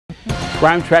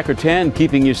Crime Tracker 10,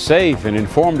 keeping you safe and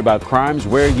informed about crimes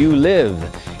where you live.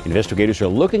 Investigators are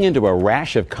looking into a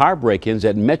rash of car break-ins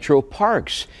at Metro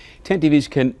Parks. 10 TV's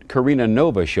Karina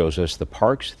Nova shows us the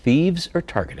parks thieves are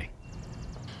targeting.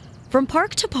 From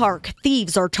park to park,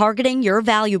 thieves are targeting your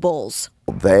valuables.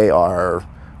 They are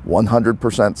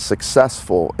 100%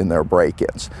 successful in their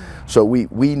break-ins. So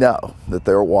we know that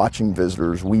they're watching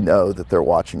visitors. We know that they're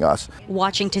watching us.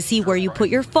 Watching to see where you put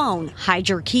your phone, hide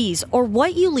your keys, or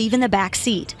what you leave in the back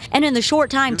seat. And in the short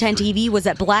time 10 TV was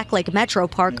at Black Lake Metro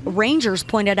Park, rangers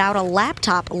pointed out a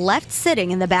laptop left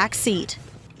sitting in the back seat.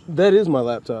 That is my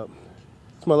laptop.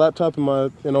 It's my laptop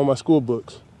and all my school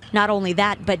books. Not only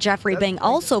that, but Jeffrey Bing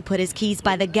also put his keys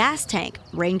by the gas tank.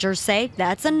 Rangers say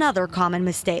that's another common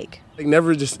mistake.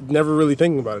 Never really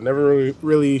thinking about it. Never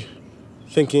really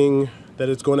thinking that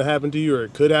it's going to happen to you or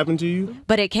it could happen to you.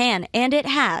 But it can, and it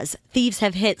has. Thieves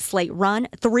have hit Slate Run,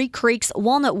 Three Creeks,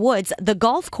 Walnut Woods, the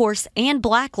golf course, and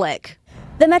Black Lake.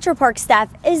 The Metro Park staff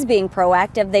is being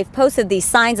proactive. They've posted these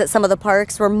signs at some of the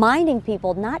parks reminding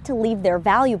people not to leave their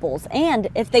valuables. And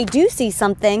if they do see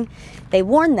something, they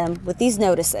warn them with these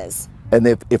notices. And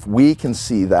if we can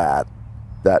see that,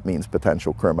 that means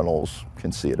potential criminals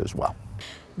can see it as well.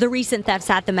 The recent thefts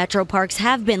at the Metro Parks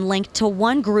have been linked to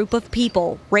one group of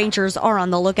people. Rangers are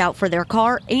on the lookout for their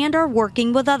car and are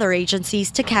working with other agencies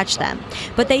to catch them.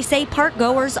 But they say park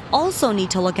goers also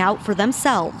need to look out for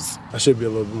themselves. I should be a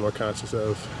little bit more conscious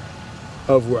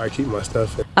of where I keep my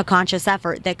stuff. A conscious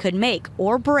effort that could make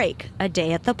or break a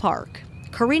day at the park.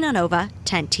 Karina Nova,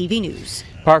 10 TV News.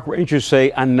 Park rangers say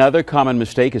another common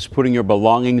mistake is putting your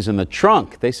belongings in the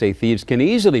trunk. They say thieves can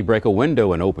easily break a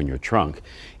window and open your trunk.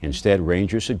 Instead,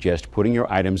 rangers suggest putting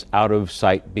your items out of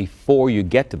sight before you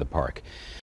get to the park.